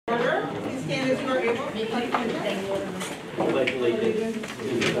pledge allegiance to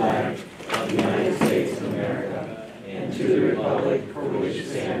the flag of the United States of America and to the republic for which it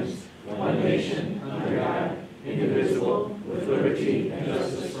stands, one nation, under God, indivisible, with liberty and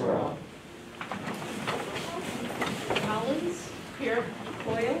justice for all. Collins? Here.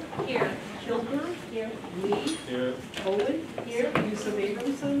 Coyle? Here. Kilgore? Here. Lee? Here. Owen? Here. Yusuf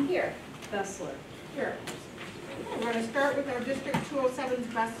Abramson? Here. Bessler? Here. We're going to start with our District 207's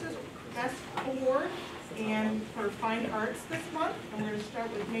Best Award and for Fine Arts this month. And we're going to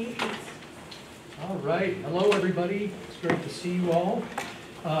start with May 8th. All right. Hello, everybody. It's great to see you all.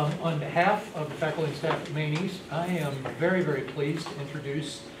 On behalf of the faculty and staff at Maine East, I am very, very pleased to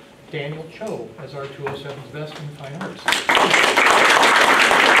introduce Daniel Cho as our 207's Best in Fine Arts.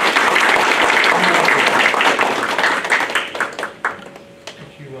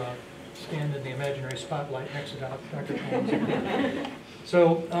 Would you stand in the imaginary spotlight next to Dr. Collins?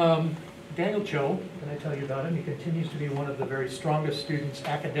 So, Daniel Cho, can I tell you about him? He continues to be one of the very strongest students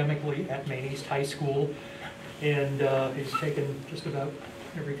academically at Maine East High School, and he's taken just about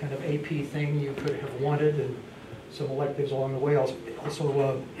every kind of AP thing you could have wanted, and some electives along the way.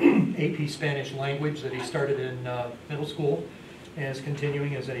 Also AP Spanish language that he started in middle school and is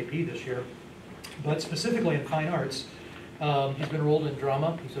continuing as AP this year. But specifically in fine arts, he's been enrolled in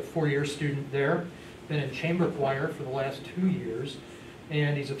drama. He's a 4-year student there, been in chamber choir for the last 2 years,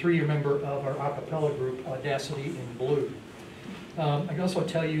 and he's a 3-year member of our a cappella group, Audacity in Blue. I can also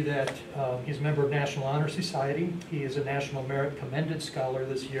tell you that he's a member of National Honor Society. He is a National Merit Commended Scholar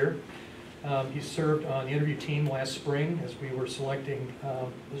this year. He served on the interview team last spring as we were selecting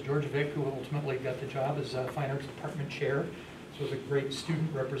George Vick, who ultimately got the job as Fine Arts Department Chair. So he was a great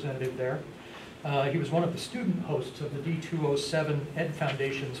student representative there. He was one of the student hosts of the D207 Ed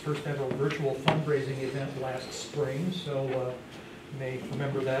Foundation's first ever virtual fundraising event last spring. So you may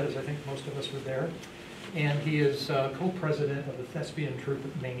remember that, as I think most of us were there. And he is co-president of the Thespian Troupe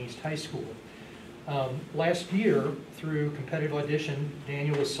at Maine East High School. Last year, through competitive audition,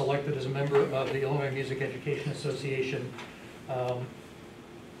 Daniel was selected as a member of the Illinois Music Education Association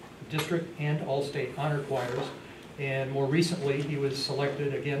district and all-state honor choirs. And more recently, he was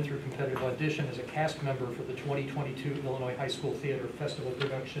selected again through competitive audition as a cast member for the 2022 Illinois High School Theater Festival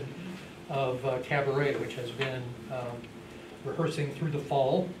production of Cabaret, which has been rehearsing through the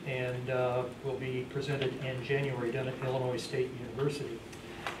fall and will be presented in January down at Illinois State University.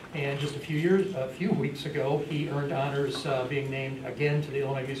 And just a few weeks ago, he earned honors being named again to the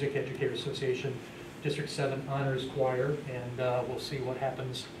Illinois Music Educators Association District 7 Honors Choir, and we'll see what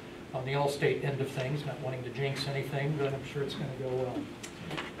happens on the all-state end of things, not wanting to jinx anything, but I'm sure it's going to go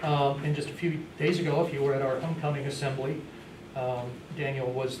well. And just a few days ago, if you were at our homecoming assembly,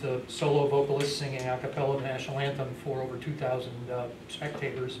 Daniel was the solo vocalist singing a cappella the national anthem for over 2,000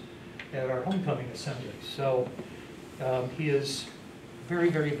 spectators at our homecoming assembly. So he is very,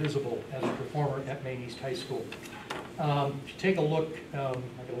 very visible as a performer at Maine East High School. If you take a look, I'm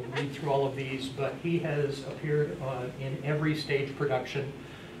going to read through all of these, but he has appeared in every stage production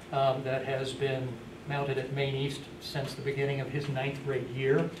that has been mounted at Maine East since the beginning of his 9th grade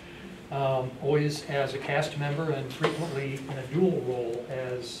year. Always as a cast member and frequently in a dual role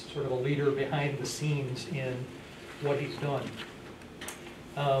as sort of a leader behind the scenes in what he's done.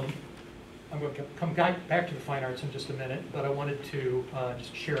 I'm going to come back to the fine arts in just a minute, but I wanted to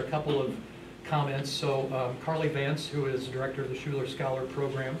just share a couple of comments. So Carly Vance, who is the director of the Schuler Scholar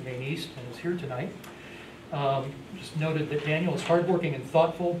Program at Maine East and is here tonight, just noted that Daniel is hardworking and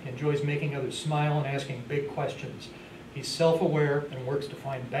thoughtful, enjoys making others smile and asking big questions. He's self-aware and works to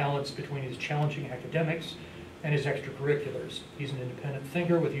find balance between his challenging academics and his extracurriculars. He's an independent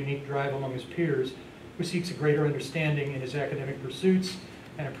thinker with unique drive among his peers who seeks a greater understanding in his academic pursuits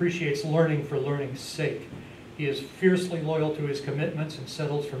and appreciates learning for learning's sake. He is fiercely loyal to his commitments and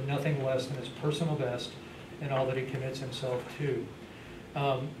settles for nothing less than his personal best in all that he commits himself to.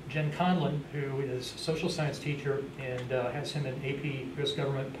 Jen Conlon, who is a social science teacher and has him in AP U.S.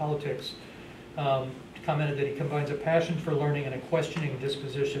 Government Politics, commented that he combines a passion for learning and a questioning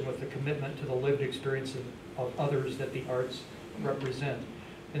disposition with the commitment to the lived experience of others that the arts represent.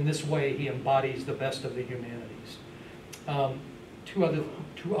 In this way, he embodies the best of the humanities.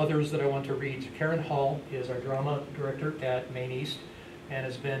 Two others that I want to read. Karen Hall is our drama director at Maine East and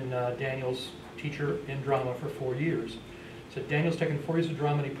has been Daniel's teacher in drama for 4 years. So Daniel's taken 4 years of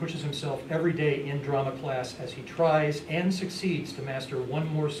drama and he pushes himself every day in drama class as he tries and succeeds to master one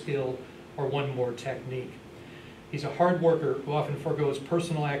more skill or one more technique. He's a hard worker who often forgoes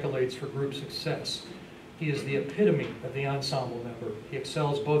personal accolades for group success. He is the epitome of the ensemble member. He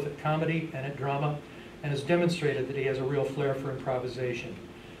excels both at comedy and at drama and has demonstrated that he has a real flair for improvisation.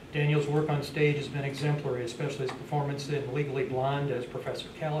 Daniel's work on stage has been exemplary, especially his performance in Legally Blonde as Professor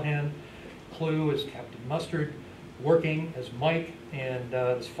Callahan, Clue as Captain Mustard, Working as Mike, and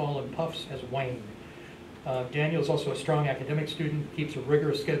this fall in Puffs as Wayne. Daniel's also a strong academic student, keeps a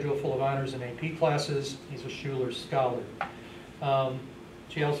rigorous schedule full of honors and AP classes. He's a Schuler Scholar.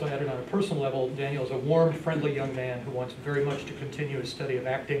 She also added on a personal level, Daniel is a warm, friendly young man who wants very much to continue his study of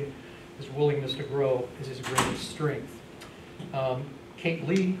acting. His willingness to grow is his greatest strength. Kate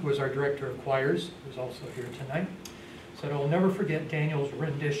Lee, who is our director of choirs, who's also here tonight, said, "I will never forget Daniel's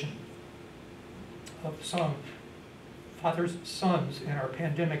rendition of the song Father's Sons in our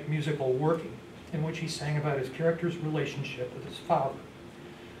pandemic musical Working, in which he sang about his character's relationship with his father.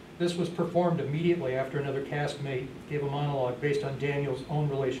 This was performed immediately after another castmate gave a monologue based on Daniel's own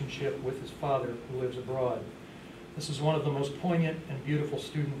relationship with his father, who lives abroad. This is one of the most poignant and beautiful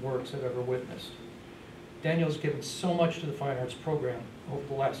student works I've ever witnessed. Daniel's given so much to the Fine Arts program over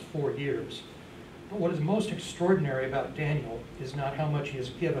the last 4 years. But what is most extraordinary about Daniel is not how much he has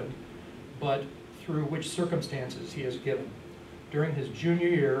given, but through which circumstances he has given. During his junior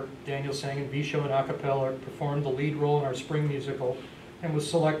year, Daniel sang in VShow and a cappella, performed the lead role in our spring musical, and was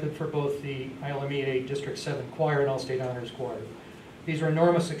selected for both the ILMEA District 7 Choir and All-State Honors Choir. These are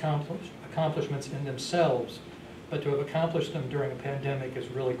enormous accomplishments in themselves, but to have accomplished them during a pandemic is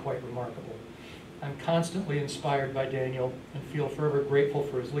really quite remarkable. I'm constantly inspired by Daniel and feel forever grateful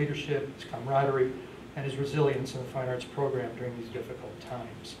for his leadership, his camaraderie, and his resilience in the Fine Arts program during these difficult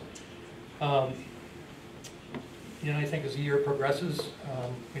times." I think as the year progresses,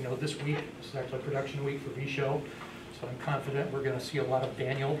 this week is actually production week for VShow, so I'm confident we're going to see a lot of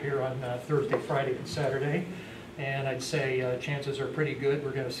Daniel here on Thursday, Friday, and Saturday. And I'd say chances are pretty good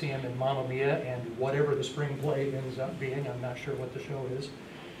we're going to see him in Mamma Mia and whatever the spring play ends up being. I'm not sure what the show is.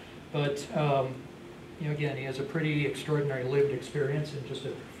 But, again, he has a pretty extraordinary lived experience in just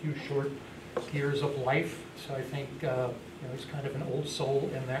a few short years of life. So I think he's kind of an old soul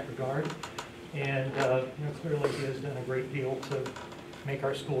in that regard. And clearly he has done a great deal to make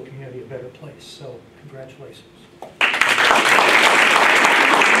our school community a better place. So congratulations.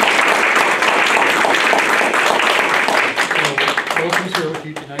 So Wilson's here with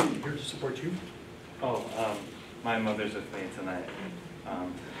you tonight, here to support you. My mother's with me tonight.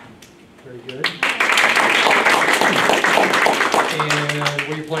 Very good. And what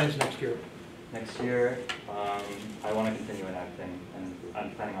are your plans next year? Next year, I want to continue in acting, and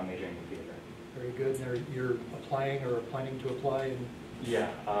I'm planning on majoring in theater. Very good. And you're applying or planning to apply? Yeah,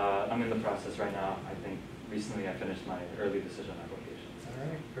 I'm in the process right now. I think recently I finished my early decision applications. All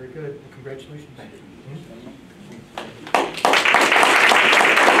right, very good. Well, congratulations. Thank you.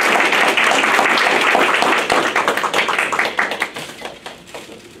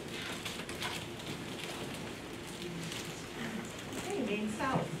 Okay, Maine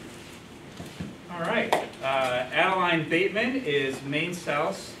South. All right, Adeline Bateman is Maine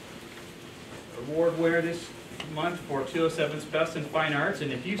South's award winner this month for 207's Best in Fine Arts,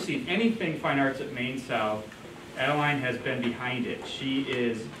 and if you've seen anything fine arts at Maine South, Adeline has been behind it. She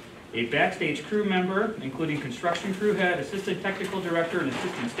is a backstage crew member, including construction crew head, assistant technical director, and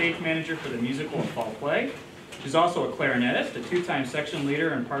assistant stage manager for the musical and fall play. She's also a clarinetist, a two-time section leader,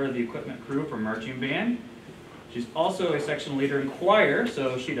 and part of the equipment crew for marching band. She's also a section leader in choir,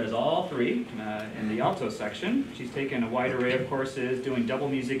 so she does all three in the alto section. She's taken a wide array of courses, doing double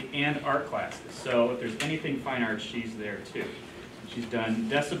music and art classes. So if there's anything fine arts, she's there too. She's done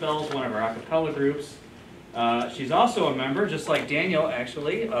Decibels, one of our a cappella groups. She's also a member, just like Daniel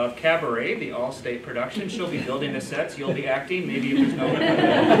actually, of Cabaret, the all-state production. She'll be building the sets, you'll be acting. Maybe if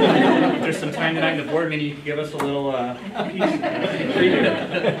there's some time tonight in the board meeting, you can give us a little preview.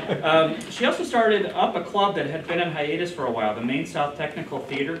 She also started up a club that had been in hiatus for a while, the Maine South Technical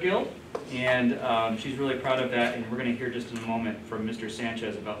Theater Guild, and she's really proud of that, and we're going to hear just in a moment from Mr.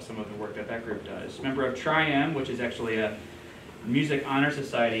 Sanchez about some of the work that that group does. Member of Tri-M, which is actually a Music Honor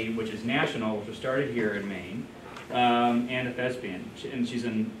Society, which is national, which was started here in Maine, and a thespian. And she's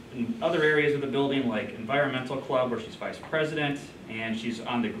in other areas of the building, like Environmental Club, where she's vice president, and she's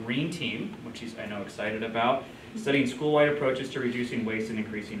on the Green Team, which she's, I know, excited about, studying school-wide approaches to reducing waste and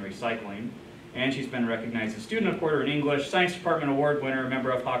increasing recycling. And she's been recognized as Student of Quarter in English, Science Department Award winner,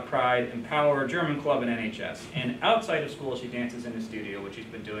 member of Hawk Pride, Empower, German Club, and NHS. And outside of school, she dances in the studio, which she's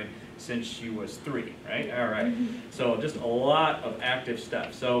been doing since she was 3, right? All right. So just a lot of active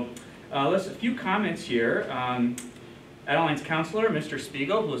stuff. So a few comments here. Adeline's counselor, Mr.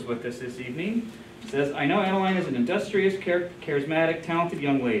 Spiegel, who is with us this evening, says, "I know Adeline is an industrious, charismatic, talented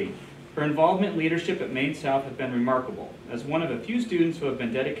young lady. Her involvement and leadership at Maine South have been remarkable. As one of a few students who have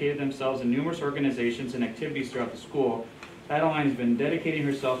been dedicated themselves in numerous organizations and activities throughout the school, Adeline has been dedicating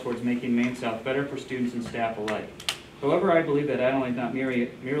herself towards making Maine South better for students and staff alike. However, I believe that Adeline is not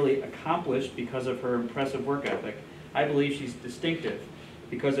merely accomplished because of her impressive work ethic. I believe she's distinctive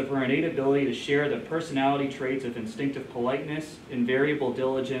because of her innate ability to share the personality traits of instinctive politeness, invariable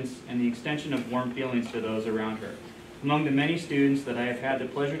diligence, and the extension of warm feelings to those around her. Among the many students that I have had the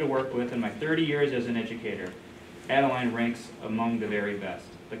pleasure to work with in my 30 years as an educator, Adeline ranks among the very best.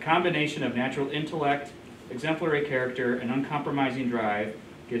 The combination of natural intellect, exemplary character, and uncompromising drive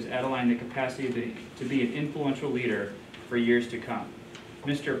gives Adeline the capacity to be an influential leader for years to come.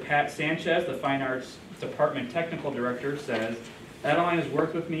 Mr. Pat Sanchez, the Fine Arts Department Technical Director, says, Adeline has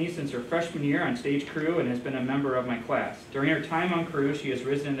worked with me since her freshman year on stage crew and has been a member of my class. During her time on crew, she has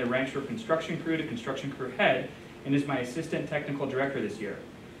risen in the ranks from construction crew to construction crew head and is my assistant technical director this year.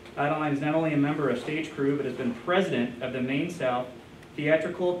 Adeline is not only a member of stage crew, but has been president of the Maine South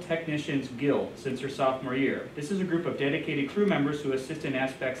Theatrical Technicians Guild since her sophomore year. This is a group of dedicated crew members who assist in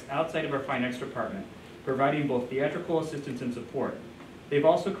aspects outside of our fine arts department, providing both theatrical assistance and support. They've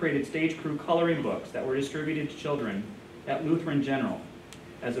also created stage crew coloring books that were distributed to children at Lutheran General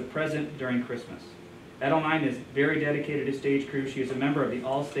as a present during Christmas. Adeline is very dedicated to stage crew. She is a member of the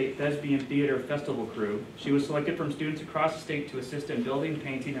All-State Thespian Theater Festival crew. She was selected from students across the state to assist in building,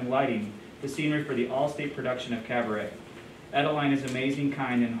 painting, and lighting the scenery for the all-state production of Cabaret. Adeline is amazing,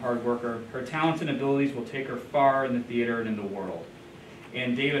 kind, and hard worker. Her talents and abilities will take her far in the theater and in the world.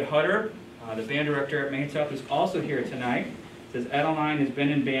 And David Hutter, the band director at Maine South, is also here tonight. Says Adeline has been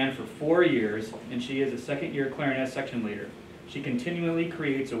in band for 4 years, and she is a second-year clarinet section leader. She continually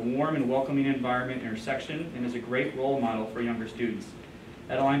creates a warm and welcoming environment in her section and is a great role model for younger students.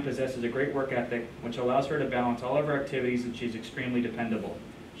 Adeline possesses a great work ethic, which allows her to balance all of her activities, and she's extremely dependable.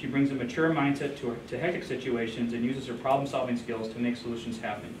 She brings a mature mindset to hectic situations and uses her problem-solving skills to make solutions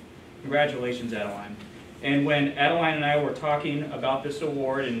happen. Congratulations, Adeline. And when Adeline and I were talking about this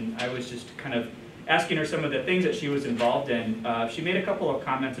award, and I was just kind of asking her some of the things that she was involved in, she made a couple of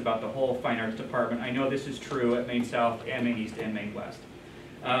comments about the whole fine arts department. I know this is true at Maine South and Maine East and Maine West.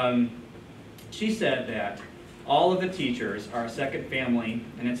 She said that all of the teachers are a second family,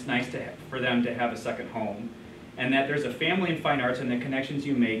 and it's nice for them to have a second home, and that there's a family in fine arts, and the connections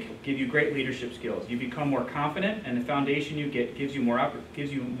you make give you great leadership skills. You become more confident, and the foundation you get gives you more of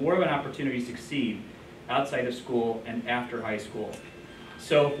an opportunity to succeed outside of school and after high school.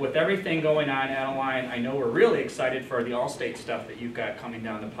 So with everything going on, Adeline, I know we're really excited for the all-state stuff that you've got coming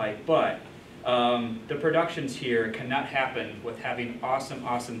down the pipe, but the productions here cannot happen with having awesome,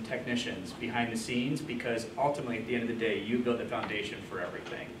 awesome technicians behind the scenes, because ultimately at the end of the day, you build the foundation for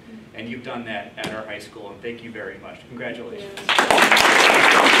everything. And you've done that at our high school, and thank you very much. Congratulations.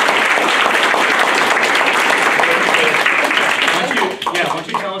 Why don't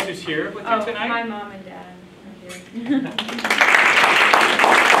you tell us who's here with you tonight? My mom and dad are here.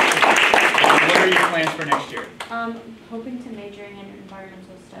 What are your plans for next year? Hoping to majoring in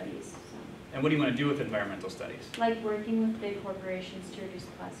environmental studies. So. And what do you want to do with environmental studies? Like working with big corporations to reduce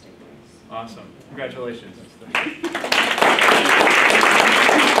plastic waste. Awesome. Congratulations.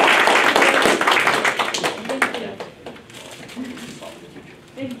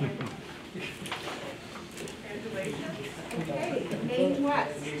 Thank you. Congratulations. Okay, Maine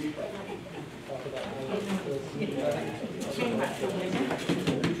West. Maine West.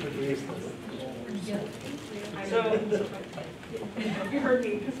 So, You heard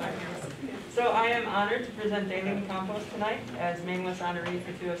me because I'm here. so I am honored to present Daylene Campos tonight as Maine West honoree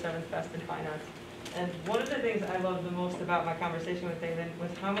for 207's Best in Fine Arts. And one of the things I loved the most about my conversation with Daylene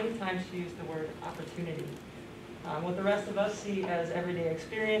was how many times she used the word opportunity. What the rest of us see as everyday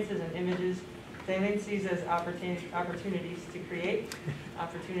experiences and images, Daylene sees as opportunities to create,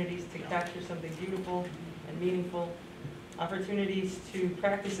 opportunities to capture something beautiful and meaningful, opportunities to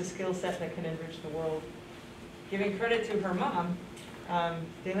practice a skill set that can enrich the world. Giving credit to her mom,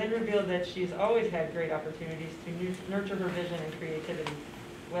 Daylene revealed that she's always had great opportunities to nurture her vision and creativity,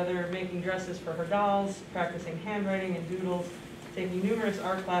 whether making dresses for her dolls, practicing handwriting and doodles, taking numerous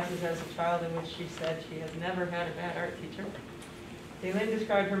art classes as a child in which she said she has never had a bad art teacher. Daylene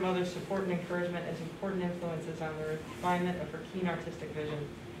described her mother's support and encouragement as important influences on the refinement of her keen artistic vision.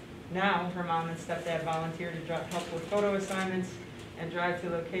 Now, her mom and stepdad volunteer to help with photo assignments and drive to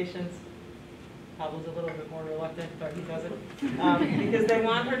locations. Pavel's a little bit more reluctant, but he does it. Because they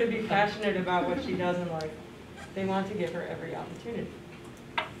want her to be passionate about what she does in life. They want to give her every opportunity.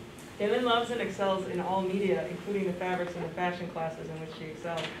 Daylene loves and excels in all media, including the fabrics and the fashion classes in which she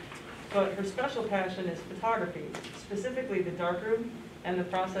excels. But her special passion is photography, specifically the darkroom and the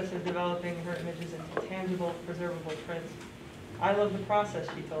process of developing her images into tangible, preservable prints. I love the process,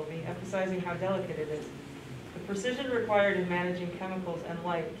 she told me, emphasizing how delicate it is. The precision required in managing chemicals and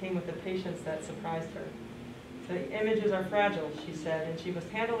light came with a patience that surprised her. The images are fragile, she said, and she must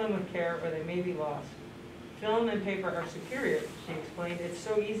handle them with care or they may be lost. Film and paper are superior, she explained. It's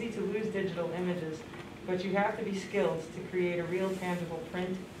so easy to lose digital images, but you have to be skilled to create a real tangible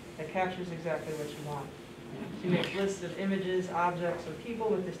print that captures exactly what you want. She makes lists of images, objects, or people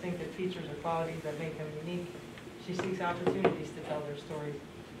with distinctive features or qualities that make them unique. She seeks opportunities to tell their stories.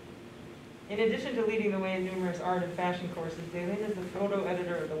 In addition to leading the way in numerous art and fashion courses, Daylene is the photo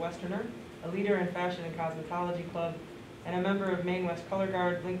editor of The Westerner, a leader in fashion and cosmetology club, and a member of Maine West Color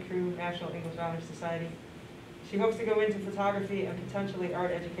Guard, Link Crew, National English Honor Society. She hopes to go into photography and potentially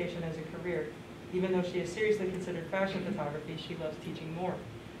art education as a career. Even though she has seriously considered fashion photography, she loves teaching more.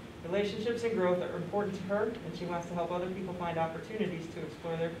 Relationships and growth are important to her, and she wants to help other people find opportunities to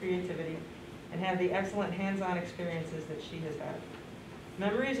explore their creativity and have the excellent hands-on experiences that she has had.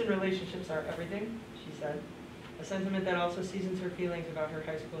 Memories and relationships are everything, she said, a sentiment that also seasons her feelings about her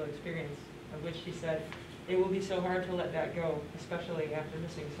high school experience, of which she said, "It will be so hard to let that go, especially after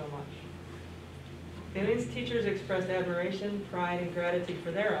missing so much." Daylene's teachers expressed admiration, pride, and gratitude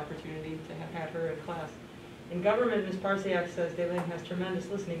for their opportunity to have had her in class. In government, Ms. Parsiak says Daylene has tremendous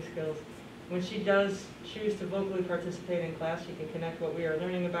listening skills. When she does choose to vocally participate in class, she can connect what we are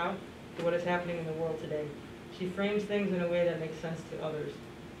learning about to what is happening in the world today. She frames things in a way that makes sense to others.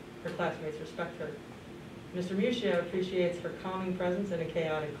 Her classmates respect her. Mr. Musia appreciates her calming presence in a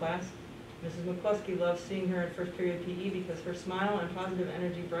chaotic class. Mrs. McCluskey loves seeing her in first period PE because her smile and positive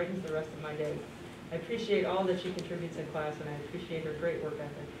energy brightens the rest of my day. I appreciate all that she contributes in class, and I appreciate her great work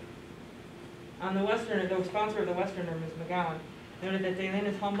ethic. On the Westerner, the sponsor of the Westerner, Ms. McGowan, noted that Daylene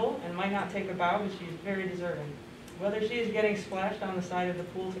is humble and might not take a bow, but she is very deserving. Whether she is getting splashed on the side of the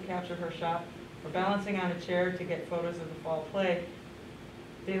pool to capture her shot, or balancing on a chair to get photos of the fall play,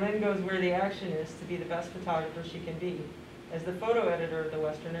 Daylene goes where the action is to be the best photographer she can be. As the photo editor of the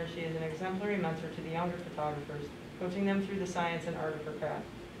Westerner, she is an exemplary mentor to the younger photographers, coaching them through the science and art of her craft.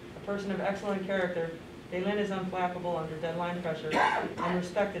 A person of excellent character, Daylene is unflappable under deadline pressure and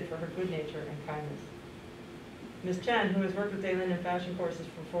respected for her good nature and kindness. Ms. Chen, who has worked with Daylene in fashion courses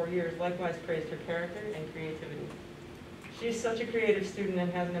for 4 years, likewise praised her character and creativity. She is such a creative student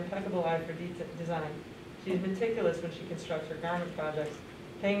and has an impeccable eye for design. She is meticulous when she constructs her garment projects,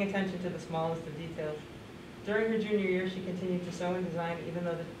 paying attention to the smallest of details. During her junior year, she continued to sew and design, even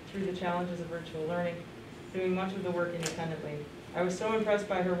though through the challenges of virtual learning, doing much of the work independently. I was so impressed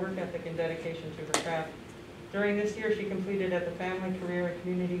by her work ethic and dedication to her craft. During this year, she competed at the Family, Career, and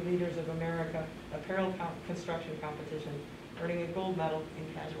Community Leaders of America apparel construction competition, earning a gold medal in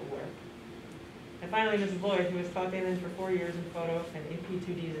casual wear. And finally, Mrs. Lloyd, who has taught Daylene for 4 years in photo and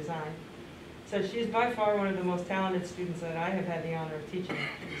AP2D design, says she is by far one of the most talented students that I have had the honor of teaching.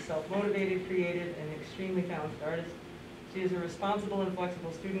 She is self-motivated, creative, and extremely talented artist. She is a responsible and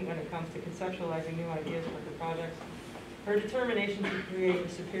flexible student when it comes to conceptualizing new ideas for her projects. Her determination to create a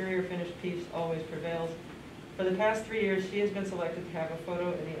superior finished piece always prevails. For the past 3 years, she has been selected to have a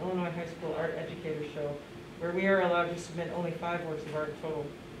photo in the Illinois High School Art Educators Show, where we are allowed to submit only 5 works of art total.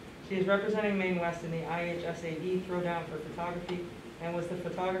 She is representing Maine West in the IHSAE Throwdown for Photography and was the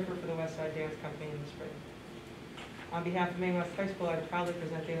photographer for the West Side Dance Company in the spring. On behalf of Maine West High School, I proudly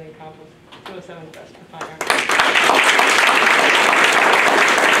present Daylene Campos, 207 Best for Fine Arts.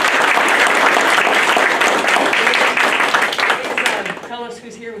 Please tell us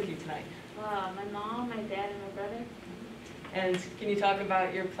who's here with you tonight. My mom, my dad, and my brother. And can you talk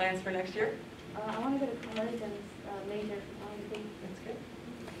about your plans for next year? I want to go to college and major in photography. That's good.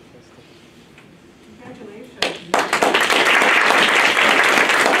 Congratulations.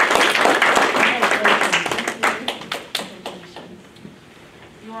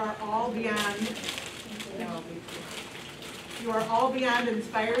 You are all beyond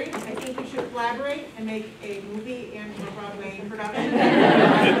inspiring. I think you should collaborate and make a movie and a Broadway production.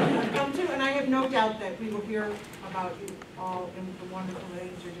 Come to, and I have no doubt that we will hear about you all in the wonderful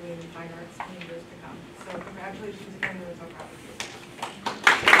things you're doing in fine arts in years to come. So congratulations again, we're so proud of you.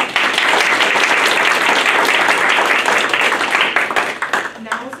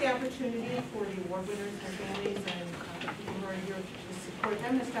 Now is the opportunity for the award winners, their families, and the people who are here to support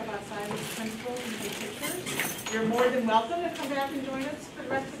them to step outside with the principal and take pictures. You're more than welcome to come back and join us for the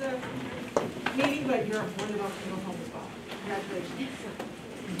rest of the meeting, but you're more than welcome to go home as well. Congratulations.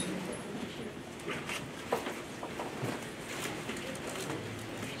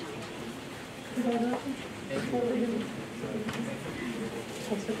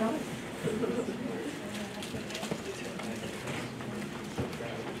 Thanks for coming.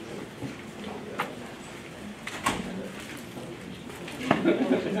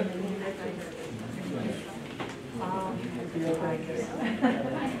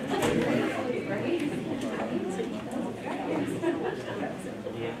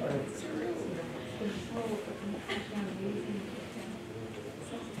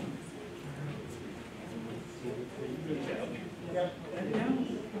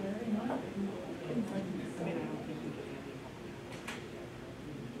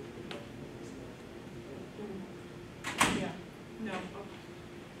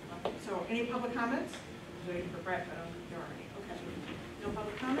 So any public comments? Waiting for Brett, but there aren't any. Okay. No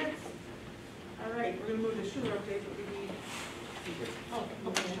public comments? All right, we're gonna move to Schuler update, but we need. Oh,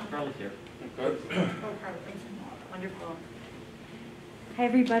 okay. Carly's here. Oh, Carly, thanks. Wonderful. Hi,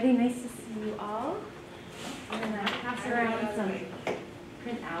 everybody. Nice to see you all. I'm going to pass around some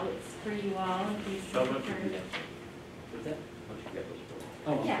printouts for you all in case you What's that?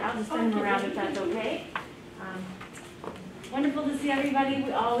 Yeah, I'll just send them around if that's okay. Wonderful to see everybody.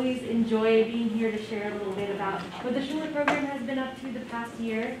 We always enjoy being here to share a little bit about what the Schuler program has been up to the past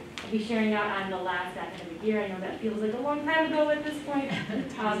year. I'll be sharing out on the last academic year. I know that feels like a long time ago at this point,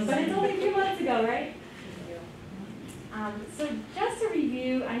 but it's only a few months ago, right? So just to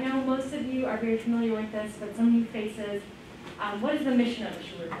review, I know most of you are very familiar with this, but some new faces. What is the mission of the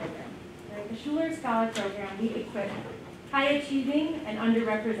Schuler program? Right? The Schuler Scholar Program, we equip high-achieving and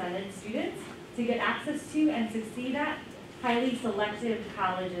underrepresented students to get access to and succeed at highly selective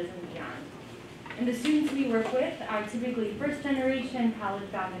colleges and beyond. And the students we work with are typically first-generation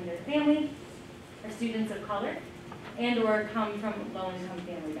college-bound in their family, are students of color, and or come from low-income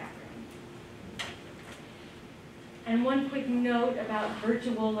family backgrounds. And one quick note about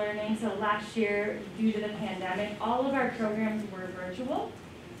virtual learning. So last year, due to the pandemic, all of our programs were virtual.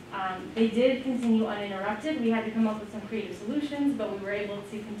 They did continue uninterrupted. We had to come up with some creative solutions, but we were able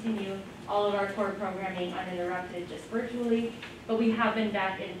to continue all of our core programming uninterrupted just virtually. But we have been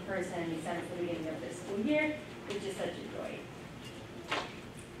back in person since the beginning of this school year, which is such a joy.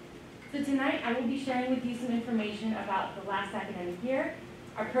 So tonight, I will be sharing with you some information about the last academic year,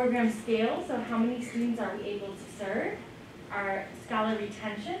 our program scale, so how many students are we able to serve, our scholar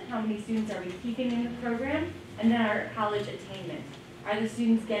retention, how many students are we keeping in the program, and then our college attainment. Are the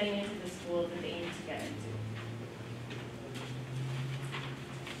students getting into the schools that they aim to get into?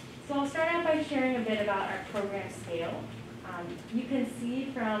 So I'll start out by sharing a bit about our program scale. You can see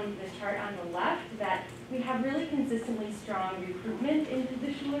from the chart on the left that we have really consistently strong recruitment into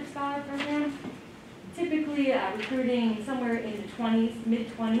the Schuler Scholar Program. Typically recruiting somewhere in the 20s,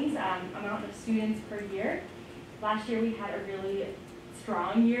 mid-20s amount of students per year. Last year we had a really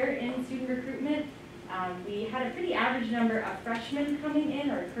strong year in student recruitment. We had a pretty average number of freshmen coming in,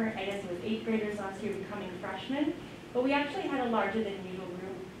 or current, I guess it was 8th graders last year becoming freshmen, but we actually had a larger than usual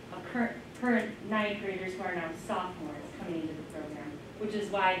group of current 9th graders who are now sophomores coming into the program, which is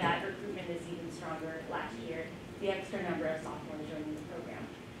why that recruitment is even stronger last year, the extra number of sophomores joining the program.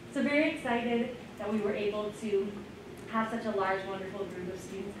 So very excited that we were able to have such a large, wonderful group of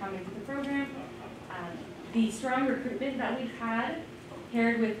students come into the program. The strong recruitment that we've had,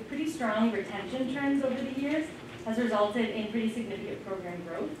 paired with pretty strong retention trends over the years, has resulted in pretty significant program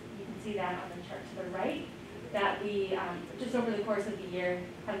growth. You can see that on the chart to the right, that we, just over the course of the year,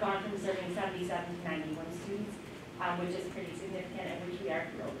 have gone from serving 77 to 91 students, which is pretty significant and which we are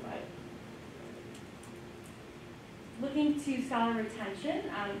thrilled by. Looking to scholar retention,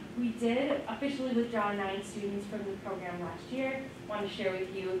 we did officially withdraw 9 students from the program last year. I want to share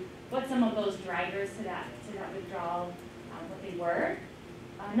with you what some of those drivers to that withdrawal, what they were.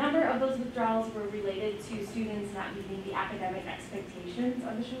 A number of those withdrawals were related to students not meeting the academic expectations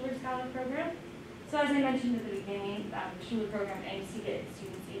of the Schuler Scholar Program. So as I mentioned at the beginning, the Schuler Program aims to get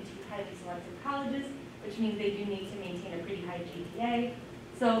students into highly selective colleges, which means they do need to maintain a pretty high GPA.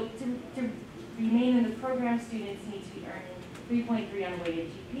 So to remain in the program, students need to be earning 3.3 on a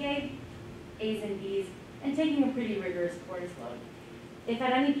weighted GPA, A's and B's, and taking a pretty rigorous course load. If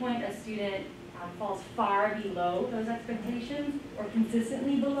at any point a student falls far below those expectations or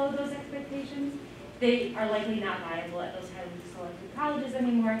consistently below those expectations, they are likely not viable at those highly selective colleges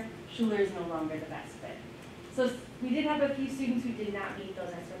anymore. Schuler is no longer the best fit. So we did have a few students who did not meet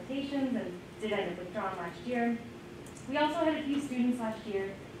those expectations and did end up withdrawing last year. We also had a few students last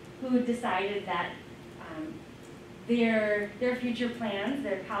year who decided that their future plans,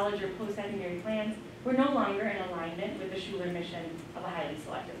 their college or post-secondary plans, were no longer in alignment with the Schuler mission of a highly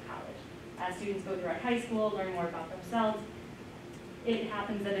selective college. As students go throughout high school, learn more about themselves, it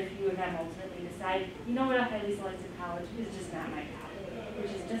happens that a few of them ultimately decide, you know what, a highly selective college is just not my path,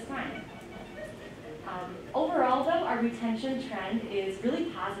 which is just fine. Overall, though, our retention trend is really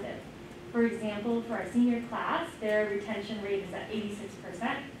positive. For example, for our senior class, their retention rate is at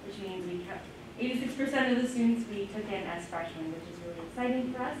 86%, which means we kept 86% of the students we took in as freshmen, which is really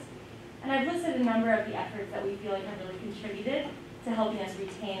exciting for us. And I've listed a number of the efforts that we feel like have really contributed to helping us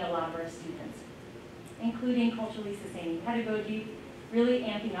retain a lot of our students, including culturally sustaining pedagogy, really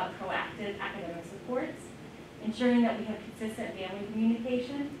amping up proactive academic supports, ensuring that we have consistent family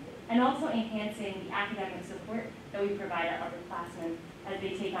communication, and also enhancing the academic support that we provide our upperclassmen as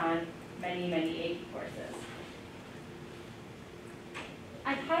they take on many, many AP courses.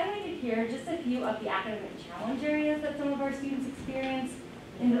 I've highlighted here just a few of the academic challenge areas that some of our students experienced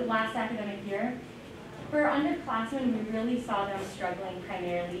in the last academic year. For our underclassmen, we really saw them struggling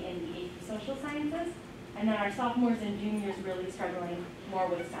primarily in the AP social sciences, and then our sophomores and juniors really struggling more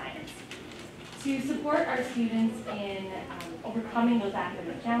with science. To support our students in overcoming those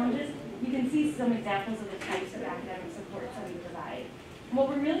academic challenges, you can see some examples of the types of academic supports that we provide. And what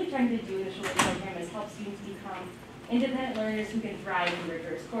we're really trying to do in the Schuler program is help students become independent learners who can thrive in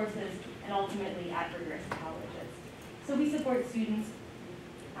rigorous courses and ultimately at rigorous colleges. So we support students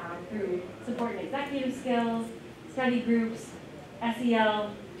through support in executive skills, study groups,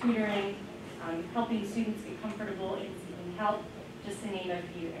 SEL, tutoring, helping students get comfortable in seeking help, just to name a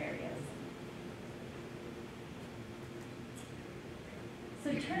few areas.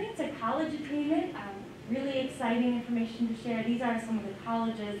 So turning to college attainment, really exciting information to share. These are some of the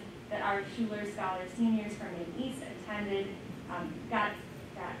colleges that our Schuler Scholar seniors from Maine East attended,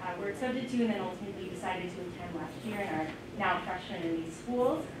 were accepted to, and then ultimately decided to attend last year and are now freshmen in these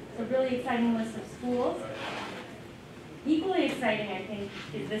schools. So really exciting list of schools. Equally exciting, I think,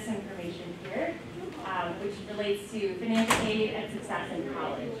 is this information here, which relates to financial aid and success in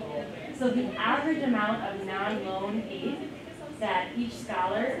college. So the average amount of non-loan aid that each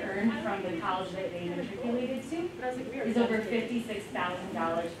scholar earned from the college that they matriculated to is over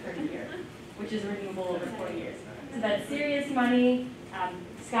 $56,000 per year, which is renewable over 4 years. So that's serious money,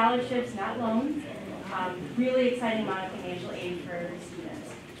 scholarships, not loans, really exciting amount of financial aid for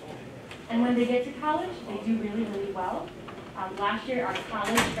students. And when they get to college, they do really, really well. Last year, our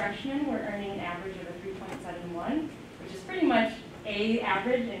college freshmen were earning an average of a 3.71, which is pretty much A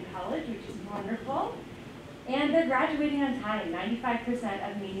average in college, which is wonderful. And they're graduating on time.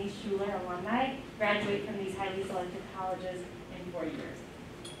 95% of Maine East Schuler alumni graduate from these highly selective colleges in 4 years.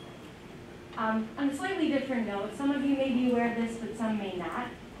 On a slightly different note, some of you may be aware of this, but some may not.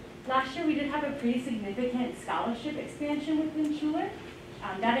 Last year, we did have a pretty significant scholarship expansion within Schuler.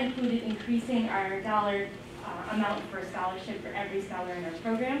 That included increasing our dollar amount for scholarship for every scholar in our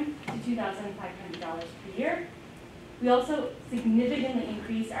program to $2,500 per year. We also significantly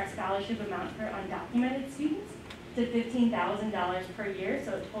increased our scholarship amount for undocumented students to $15,000 per year,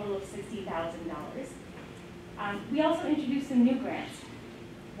 so a total of $60,000. We also introduced some new grants,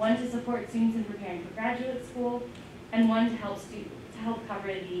 one to support students in preparing for graduate school, and one to help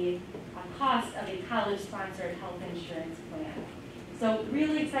cover the cost of a college-sponsored health insurance plan. So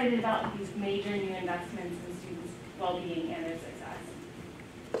really excited about these major new investments in students' well-being and their success.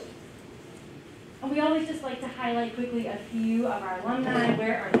 And we always just like to highlight quickly a few of our alumni.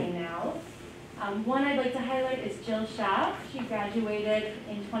 Where are they now? One I'd like to highlight is Jill Shaw. She graduated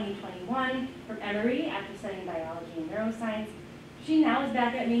in 2021 from Emory after studying biology and neuroscience. She now is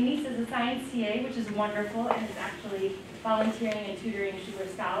back at Maine East as a science TA, which is wonderful, and is actually volunteering and tutoring Schuler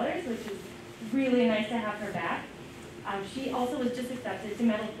Scholars, which is really nice to have her back. She also was just accepted to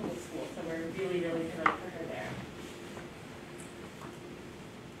medical school, so we're really, really thrilled for her there.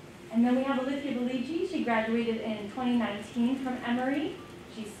 And then we have Olivia Beligi. She graduated in 2019 from Emory.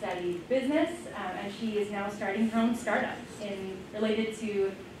 She studied business, and she is now starting her own startup related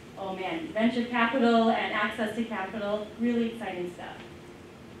to, oh man, venture capital and access to capital. Really exciting stuff.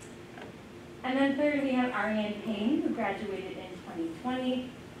 And then third, we have Ariane Payne, who graduated in 2020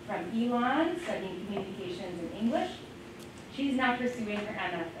 from Elon, studying communications and English. She's now pursuing her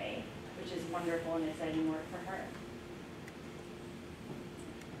MFA, which is wonderful and exciting work for her.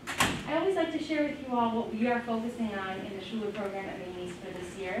 I always like to share with you all what we are focusing on in the Schuler program at Maine East for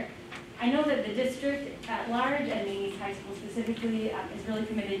this year. I know that the district at large and Maine East High School specifically is really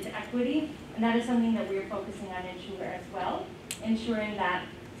committed to equity, and that is something that we are focusing on in Schuler as well, ensuring that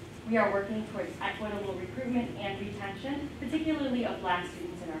we are working towards equitable recruitment and retention, particularly of Black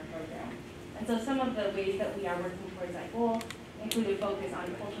students in our program. And so some of the ways that we are working towards that goal include a focus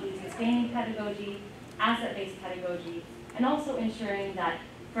on culturally sustaining pedagogy, asset-based pedagogy, and also ensuring that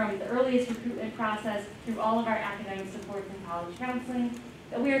from the earliest recruitment process through all of our academic supports and college counseling,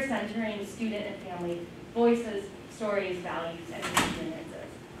 that we are centering student and family voices, stories, values, and experiences.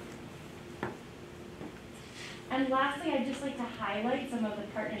 And lastly, I'd just like to highlight some of the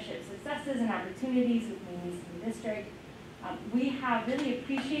partnership successes and opportunities with Maine East and the district. We have really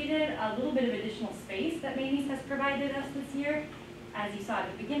appreciated a little bit of additional space that Maine East has provided us this year. As you saw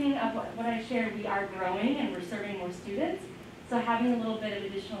at the beginning of what I shared, we are growing and we're serving more students. So having a little bit of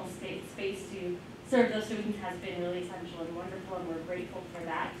additional space to serve those students has been really essential and wonderful, and we're grateful for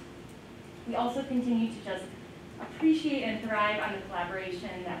that. We also continue to just appreciate and thrive on the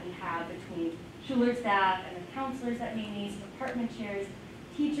collaboration that we have between Schuler staff and the counselors at Maine East, department chairs,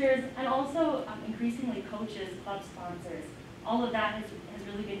 teachers, and also increasingly coaches, club sponsors, all of that has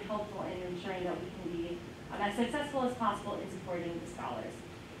really been helpful in ensuring that we can be as successful as possible in supporting the scholars.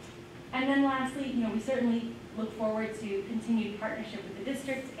 And then lastly, we certainly look forward to continued partnership with the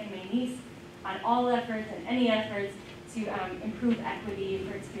district and Maine East on all efforts and any efforts to improve equity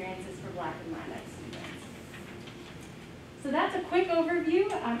for experiences for Black and Latinx students. So that's a quick overview.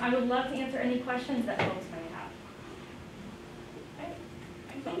 I would love to answer any questions that folks might have.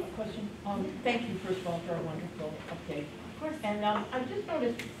 I have a question. Thank you, first of all, for a wonderful update. Of course. And I just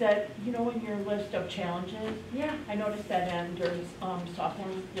noticed that, in your list of challenges, Yeah. I noticed that under sophomore,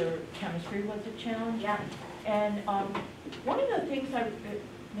 your chemistry was a challenge. Yeah. And one of the things that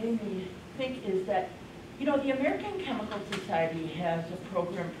made me think is that, the American Chemical Society has a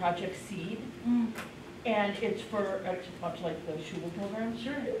program, Project Seed, and it's much like the Schule program.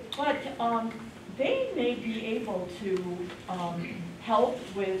 Sure. But they may be able to help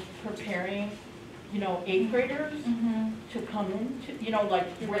with preparing, 8th graders to come in,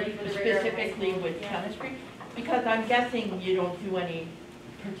 like Get work ready for the regular high specifically school, with yeah. chemistry. Because I'm guessing you don't do any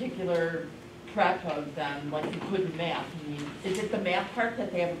particular prep of them like you could in math. I mean, is it the math part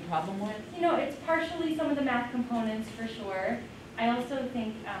that they have a problem with? It's partially some of the math components for sure. I also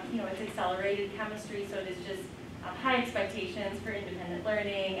think, it's accelerated chemistry, so it is just high expectations for independent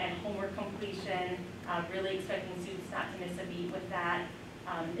learning and homework completion, really expecting students not to miss a beat with that.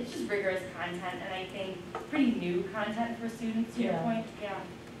 It's just rigorous content, and I think pretty new content for students, to your Yeah. point. Yeah.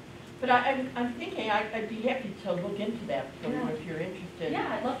 But I'm thinking I'd be happy to look into that for you Yeah. if you're interested.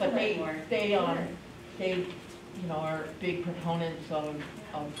 Yeah, I'd love to But learn more. they Sure. are big proponents of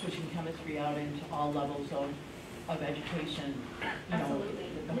pushing chemistry out into all levels of education, Absolutely.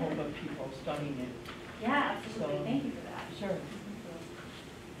 with the hope of people studying it. Yeah, absolutely. So- Thank you for that. Sure.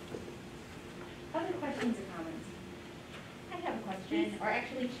 Other questions or comments? I have a question, or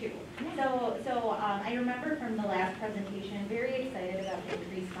actually two. So I remember from the last presentation, very excited about the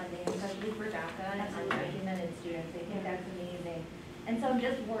increased funding, especially for DACA and undocumented students. I think that's amazing. And so I'm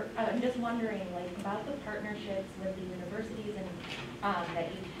just wondering, about the partnerships with the universities and that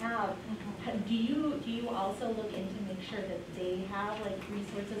you have. Do you also look into make sure that they have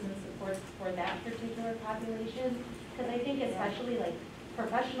resources and supports for that particular population? Because I think especially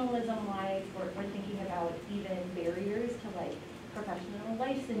professionalism-wise, we're thinking about even barriers to professional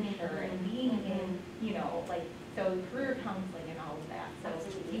licensure and being in, so career counseling and all of that. So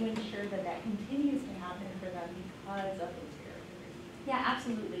do you ensure that that continues to happen for them because of those barriers? Yeah,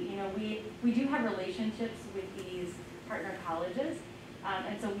 absolutely. We do have relationships with these partner colleges,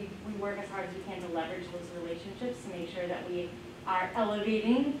 and so we work as hard as we can to leverage those relationships to make sure that we are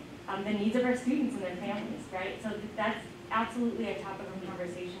elevating the needs of our students and their families, right? So that's absolutely a topic of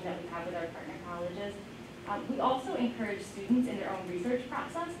conversation that we have with our partner colleges. We also encourage students in their own research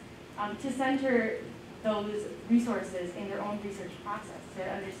process to center those resources in their own research process to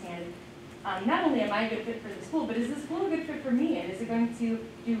understand not only am I a good fit for the school, but is the school a good fit for me, and is it going to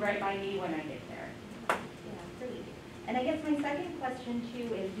do right by me when I get there? Yeah, great. And I guess my second question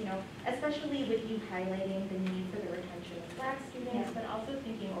too is, especially with you highlighting the need for the retention of Black students, but also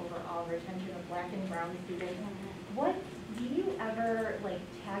thinking overall retention of Black and brown students, what do you ever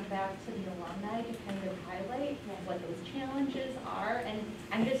tag back to the alumni to kind of highlight what those challenges are? And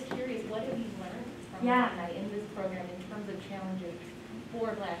I'm just curious, what have you learned from alumni in this program in terms of challenges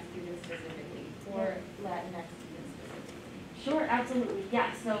for Black students specifically, for Latinx students specifically? Sure, absolutely.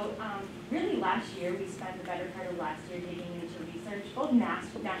 Yeah, so really last year, we spent the better part of last year digging into research, both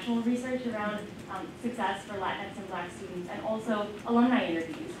national research around success for Latinx and Black students, and also alumni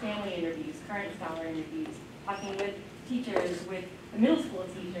interviews, family interviews, current scholar interviews, talking with teachers, with the middle school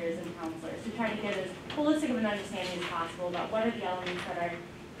teachers and counselors to try to get as holistic of an understanding as possible about what are the elements that are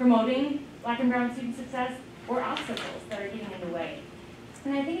promoting Black and brown student success or obstacles that are getting in the way.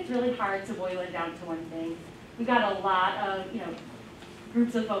 And I think it's really hard to boil it down to one thing. We got a lot of,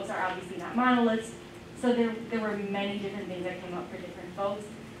 groups of folks are obviously not monoliths, so there were many different things that came up for different folks.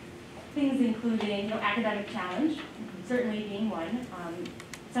 Things including, academic challenge, certainly being one,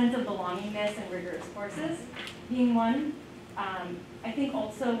 sense of belongingness and rigorous courses being one. I think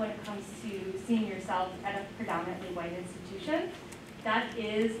also when it comes to seeing yourself at a predominantly white institution, that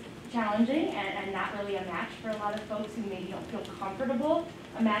is challenging and not really a match for a lot of folks who maybe don't feel comfortable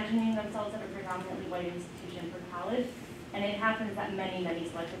imagining themselves at a predominantly white institution for college. And it happens that many, many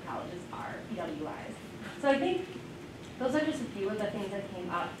selective colleges are PWIs. So I think those are just a few of the things that came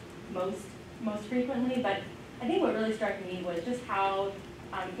up most frequently, but I think what really struck me was just how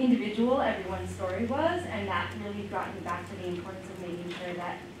individual everyone's story was, and that really brought me back to the importance of making sure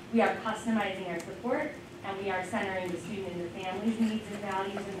that we are customizing our support and we are centering the student and the family's needs and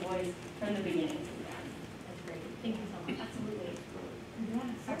values and voice from the beginning to the end. That's great. Thank you so much. Absolutely.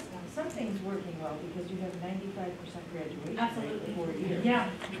 thing's working well because you have 95% graduation rate Absolutely. in 4 years. Yeah.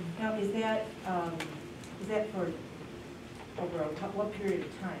 Now, is that for over what period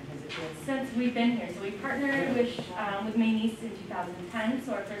of time has it been? Since we've been here, so we partnered with Maine East in 2010,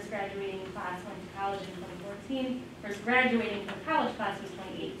 so our first graduating class went to college in 2014. First graduating from college class was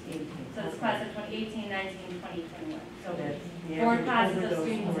 2018. So this class of 2018, 19, 20, 21. So Yeah, 4 classes over of those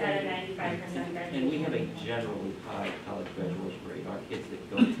students 4 at a years. 95% graduation. And we have a generally high college graduation rate. Our kids that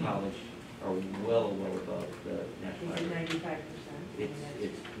go to college are well above the national Is it average. 95%?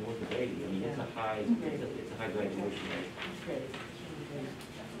 It's north of 80. I mean, it's a high graduation rate. That's great.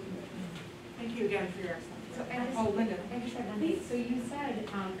 Thank you again for your excellence. So I just, Oh, Linda. I just have one thing. So you said,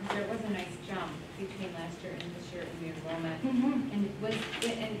 because there was a nice jump between last year and this year in the enrollment. Mhm. And was,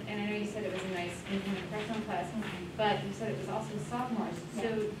 and I know you said it was a nice incoming freshman class, but you said it was also sophomores.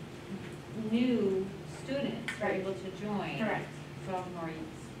 So new students were able to join. Correct. Sophomore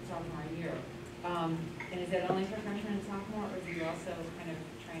year. And is that only for freshmen and sophomore, or do you also kind of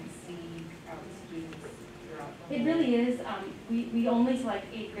try and see out the students throughout the It whole- really is, we only select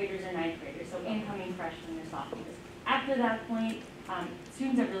 8th graders and 9th graders, so incoming freshmen and sophomores. After that point,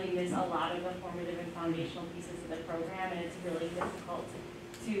 students have really missed a lot of the formative and foundational pieces of the program, and it's really difficult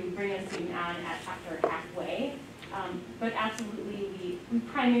to bring a student on after halfway. But absolutely, we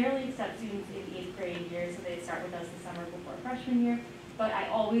primarily accept students in the 8th grade year, so they start with us the summer before freshman year. But I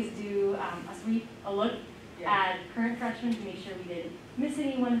always do a look at current freshmen to make sure we didn't miss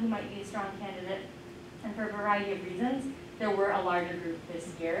anyone who might be a strong candidate. And for a variety of reasons, there were a larger group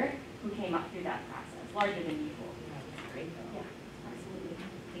this year who came up through that process, larger than usual. That's great though. Yeah, absolutely.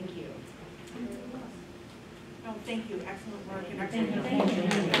 Thank you. Oh, thank you, excellent work and Thank you.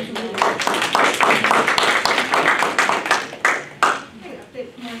 excellent. Absolutely. Okay, update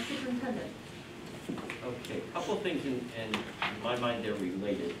from our superintendent. Okay, a couple of things, in my mind, they're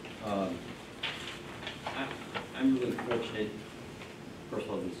related. I'm really fortunate, first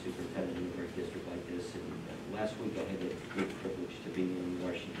of all, to be superintendent in a great district like this. And last week, I had the good privilege to be in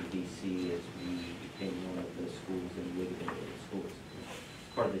Washington, D.C. as we became one of the schools in the League of Innovative Schools.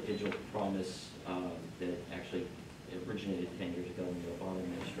 Part of the digital promise that actually originated 10 years ago in the Obama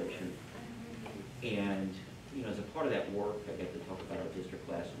administration. And, you know, as a part of that work, I got to talk about our district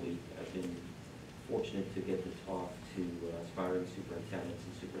last week. I've been fortunate to get to talk to aspiring superintendents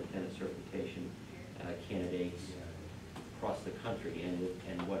and superintendent certification candidates across the country. And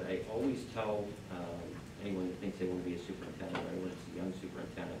what I always tell anyone that thinks they want to be a superintendent, or anyone that's a young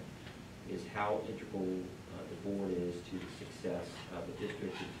superintendent, is how integral the board is to the success of the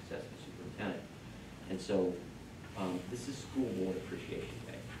district, to the success of the superintendent. And so this is School Board Appreciation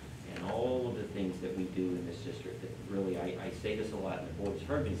Day. And all of the things that we do in this district, that really, I say this a lot, and the board's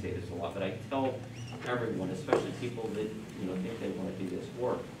heard me say this a lot, but I tell everyone, especially people that, you know, think they want to do this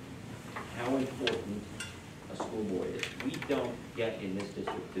work, how important a school board is. We don't get in this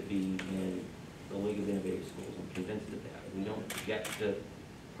district to be in the League of Innovative Schools. I'm convinced of that. We don't get to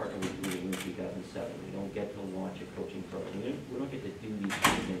partner with Google in 2007. We don't get to launch a coaching program. We don't get to do these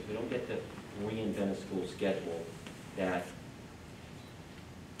kind of things. We don't get to reinvent a school schedule that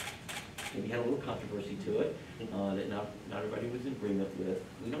maybe had a little controversy to it, that not everybody was in agreement with.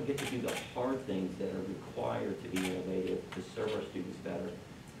 We don't get to do the hard things that are required to be innovative, to serve our students better,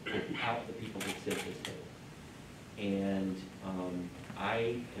 without the people that sit at this table. And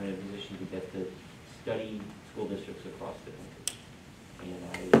I am in a position to get to study school districts across the country. And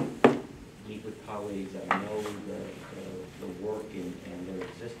I meet with colleagues, I know the work and their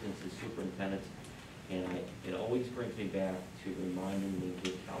existence as superintendents. And it always brings me back to reminding me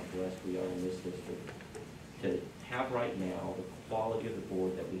just how blessed we are in this district to have right now the quality of the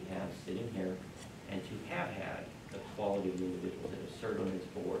board that we have sitting here, and to have had the quality of the individuals that have served on this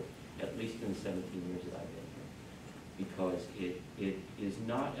board, at least in the 17 years that I've been here. Because it is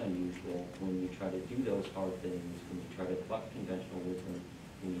not unusual when you try to do those hard things, when you try to buck conventional wisdom,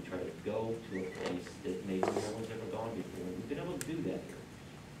 when you try to go to a place that maybe no one's ever gone before. And we've been able to do that here.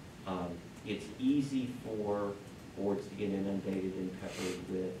 It's easy for boards to get inundated and peppered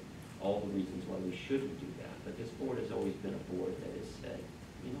with all the reasons why we shouldn't do that. But this board has always been a board that has said,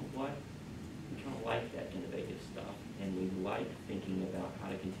 you know what, we kind of like that innovative stuff, and we like thinking about how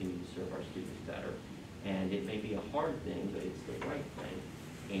to continue to serve our students better. And it may be a hard thing, but it's the right thing.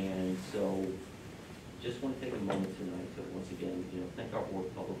 And so just want to take a moment tonight to once again, thank our board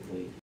publicly